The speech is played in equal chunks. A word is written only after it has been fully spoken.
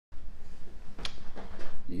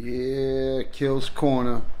Yeah, Kills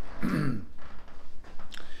Corner. Coming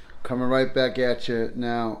right back at you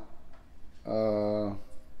now. I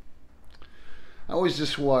was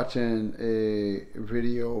just watching a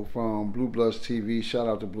video from Blue Bloods TV. Shout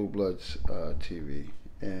out to Blue Bloods TV.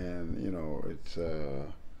 And, you know, it's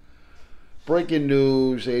breaking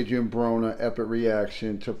news. Adrian Broner, epic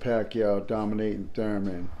reaction to Pacquiao dominating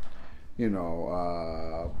Thurman. You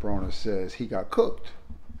know, Broner says he got cooked.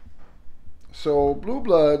 So Blue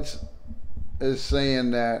Bloods is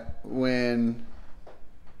saying that when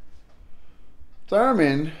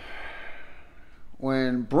Broner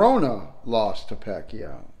lost to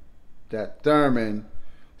Pacquiao, that Thurman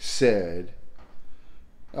said,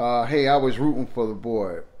 hey, I was rooting for the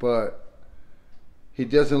boy, but he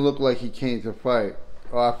doesn't look like he came to fight.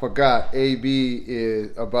 Oh, I forgot, AB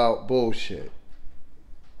is about bullshit.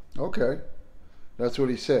 Okay, that's what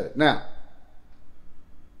he said. Now,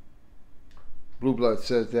 Blue Blood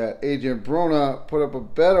says that Adrian Broner put up a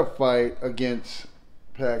better fight against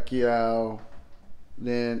Pacquiao,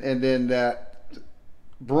 and then that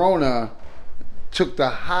Broner took the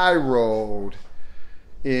high road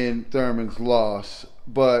in Thurman's loss.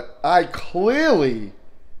 But I clearly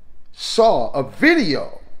saw a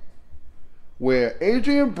video where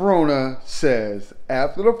Adrian Broner says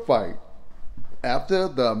after the fight, after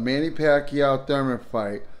the Manny Pacquiao-Thurman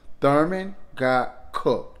fight, Thurman got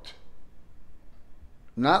cooked.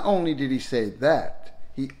 Not only did he say that,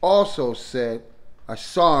 he also said, I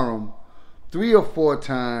saw him 3 or 4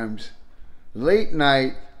 times late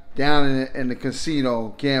night down in the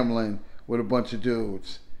casino gambling with a bunch of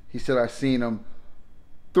dudes. He said, I seen him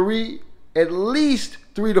at least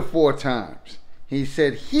 3 to 4 times. He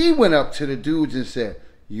said he went up to the dudes and said,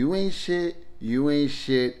 you ain't shit, you ain't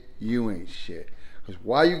shit, you ain't shit. Because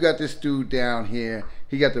why you got this dude down here?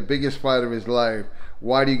 He got the biggest fight of his life.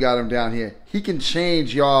 Why do you got him down here? He can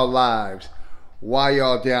change y'all lives. Why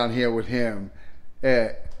y'all down here with him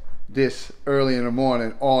at this early in the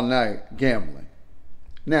morning, all night, gambling?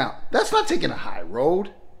 Now, that's not taking a high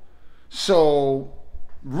road. So,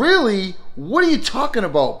 really, what are you talking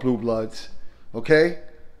about, Blue Bloods? Okay?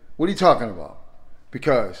 What are you talking about?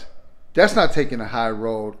 Because that's not taking a high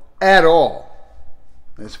road at all.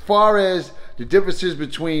 As far as the differences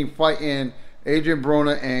between fighting Adrian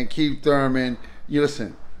Broner and Keith Thurman, you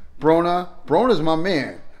listen, Broner's my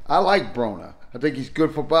man. I like Broner. I think he's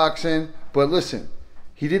good for boxing. But listen,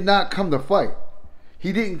 he did not come to fight.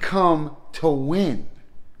 He didn't come to win.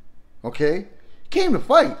 Okay? He came to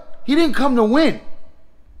fight. He didn't come to win.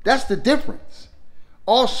 That's the difference.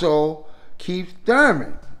 Also, Keith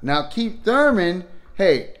Thurman. Now, Keith Thurman,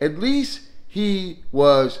 hey, at least he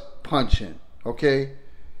was punching. Okay?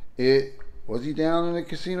 Was he down in the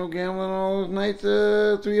casino gambling all those nights, 3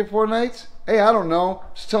 or 4 nights? Hey, I don't know.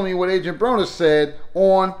 Just telling you what Adrian Broner said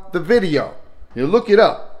on the video. You look it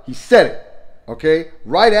up. He said it. Okay?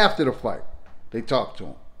 Right after the fight, they talked to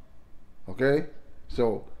him. Okay?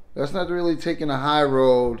 So, that's not really taking a high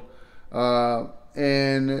road.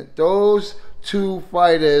 And those two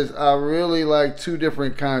fighters are really like 2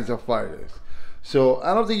 different kinds of fighters. So,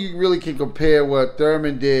 I don't think you really can compare what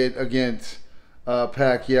Thurman did against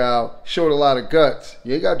Pacquiao. Showed a lot of guts.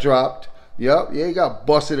 Yeah, he got dropped. Yep. Yeah, he got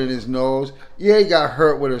busted in his nose. Yeah, he got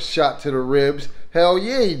hurt with a shot to the ribs. Hell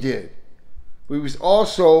yeah, he did. But he was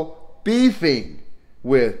also beefing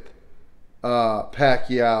with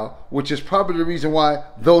Pacquiao, which is probably the reason why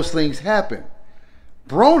those things happen.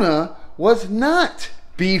 Broner was not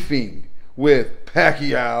beefing with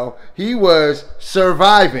Pacquiao. He was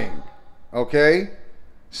surviving. Okay?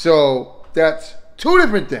 So that's 2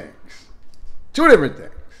 different things. 2 different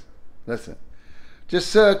things. Listen.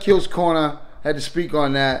 Just Kills Corner. Had to speak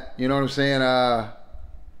on that. You know what I'm saying?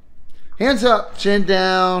 Hands up, chin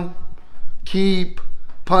down. Keep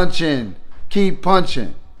punching. Keep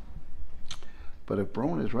punching. But if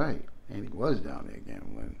Broner's right, and he was down there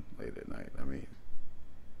gambling late at night, I mean,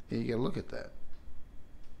 you got to look at that.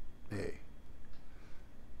 Hey.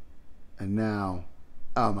 And now,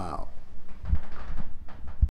 I'm out.